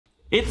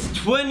It's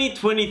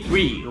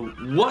 2023.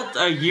 What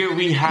a year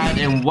we had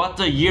and what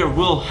a year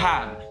we'll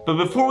have. But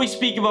before we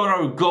speak about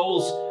our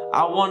goals,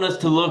 I want us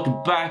to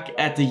look back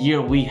at the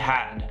year we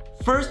had.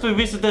 First, we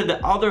visited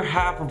the other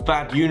half of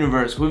Bat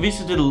Universe. We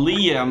visited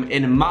Liam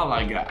in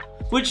Malaga,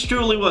 which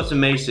truly was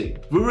amazing.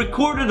 We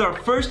recorded our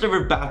first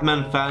ever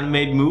Batman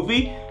fan-made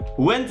movie,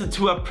 went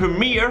to a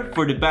premiere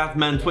for the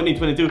Batman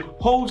 2022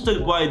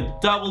 hosted by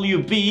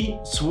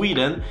WB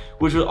Sweden,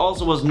 which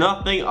also was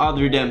nothing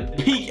other than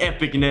peak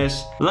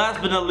epicness.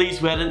 Last but not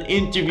least, we had an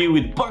interview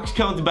with Bucks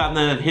County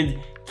Batman that hit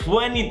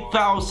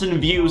 20,000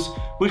 views,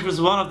 which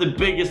was one of the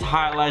biggest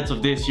highlights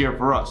of this year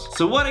for us.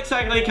 So what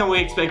exactly can we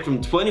expect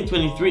from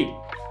 2023?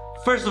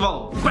 First of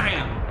all,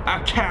 BAM!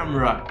 A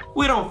camera.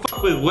 We don't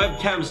fuck with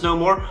webcams no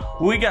more.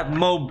 We got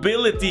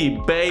mobility,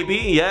 baby.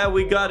 Yeah,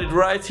 we got it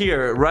right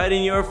here, right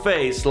in your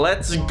face.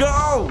 Let's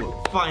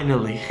go!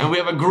 Finally. And we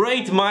have a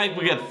great mic.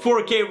 We got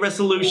 4K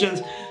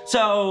resolutions.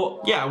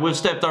 So yeah, we've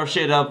stepped our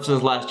shit up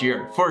since last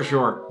year, for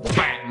sure.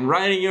 Bam!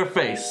 Right in your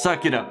face.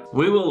 Suck it up.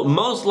 We will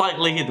most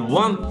likely hit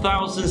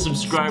 1,000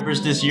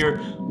 subscribers this year,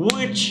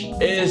 which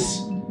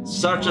is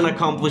such an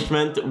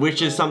accomplishment,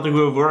 which is something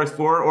we've worked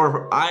for,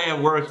 or I have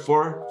worked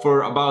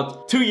for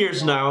about 2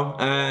 years now,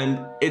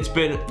 and it's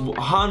been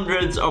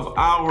hundreds of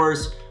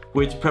hours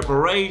with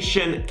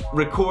preparation,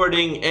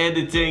 recording,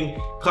 editing,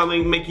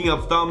 making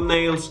up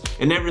thumbnails,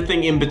 and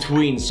everything in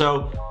between.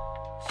 So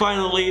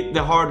finally,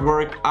 the hard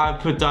work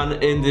I've put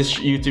done in this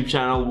YouTube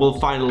channel will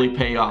finally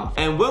pay off.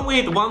 And when we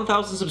hit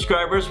 1,000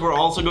 subscribers, we're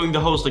also going to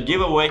host a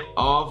giveaway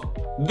of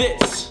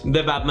this,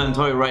 the Batman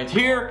toy right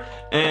here,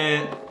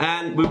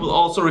 and we will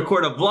also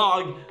record a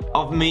vlog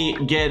of me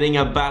getting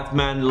a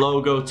Batman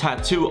logo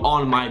tattoo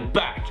on my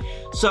back.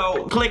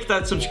 So click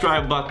that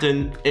subscribe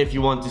button if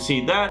you want to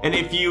see that, and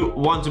if you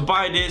want to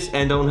buy this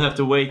and don't have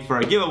to wait for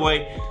a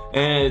giveaway,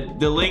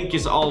 the link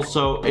is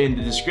also in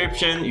the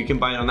description. You can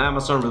buy it on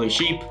Amazon really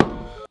cheap.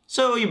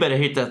 So you better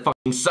hit that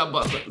fucking sub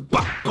button.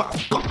 Bah, bah,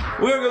 bah.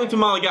 We're going to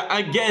Malaga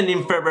again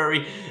in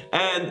February,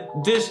 and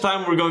this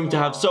time we're going to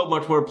have so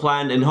much more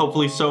planned and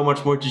hopefully so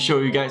much more to show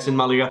you guys in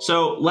Malaga.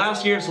 So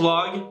last year's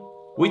vlog,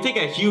 we take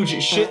a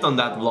huge shit on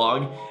that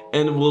vlog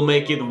and we'll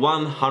make it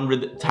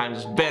 100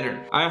 times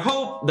better. I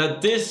hope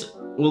that this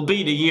will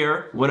be the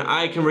year when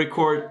I can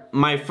record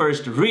my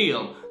first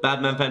real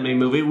Batman fan-made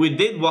movie. We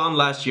did one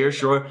last year,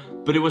 sure,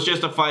 but it was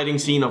just a fighting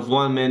scene of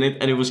 1 minute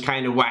and it was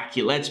kind of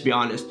wacky, let's be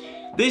honest.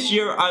 This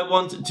year I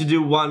want to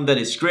do one that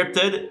is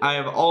scripted. I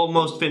have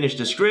almost finished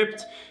the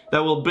script that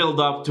will build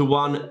up to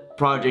one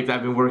project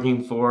I've been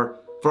working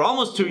for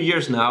almost 2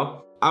 years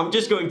now. I'm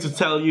just going to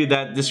tell you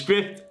that the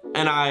script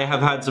and I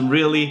have had some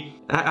really...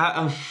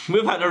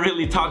 we've had a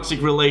really toxic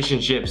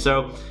relationship.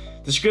 So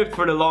the script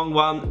for the long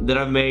one that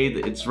I've made,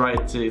 it's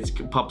right,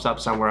 it pops up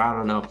somewhere, I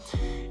don't know.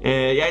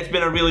 Yeah, it's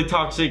been a really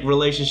toxic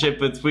relationship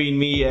between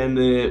me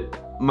and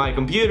my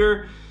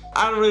computer.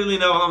 I don't really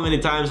know how many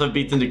times I've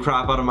beaten the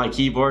crap out of my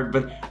keyboard,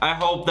 but I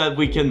hope that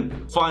we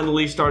can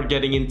finally start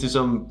getting into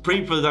some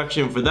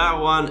pre-production for that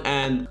one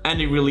and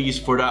any release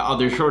for that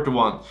other shorter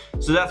one.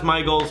 So that's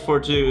my goals for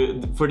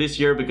this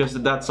year, because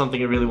that's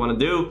something I really want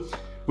to do.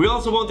 We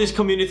also want this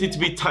community to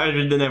be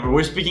tighter than ever.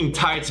 We're speaking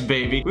tights,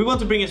 baby. We want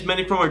to bring as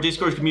many from our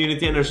Discord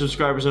community and our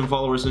subscribers and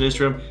followers on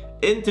Instagram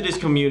into this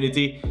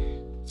community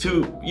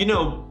to, you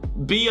know,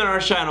 be on our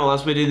channel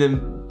as we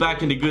did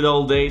back in the good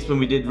old days when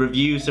we did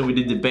reviews and we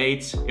did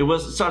debates. It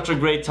was such a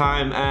great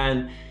time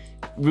and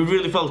we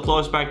really felt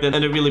close back then,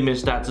 and I really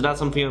miss that. So that's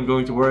something I'm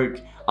going to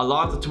work a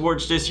lot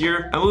towards this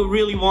year. And we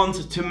really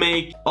want to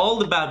make all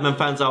the Batman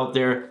fans out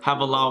there have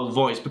a loud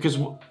voice, because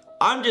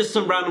I'm just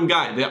some random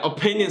guy. The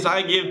opinions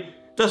I give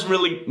doesn't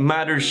really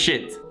matter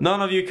shit.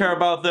 None of you care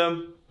about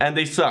them and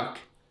they suck.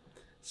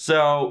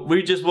 So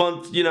we just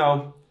want, you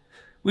know,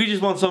 we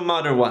just want some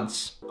other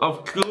ones.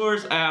 Of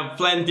course, I have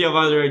plenty of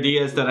other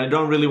ideas that I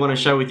don't really want to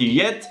share with you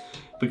yet,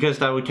 because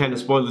that would kind of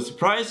spoil the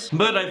surprise.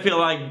 But I feel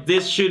like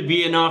this should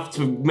be enough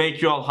to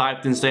make you all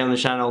hyped and stay on the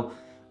channel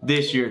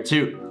this year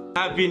too.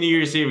 Happy New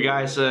Year's Eve,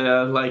 guys.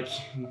 Like,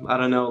 I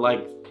don't know,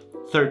 like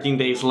 13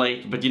 days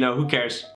late, but you know, who cares?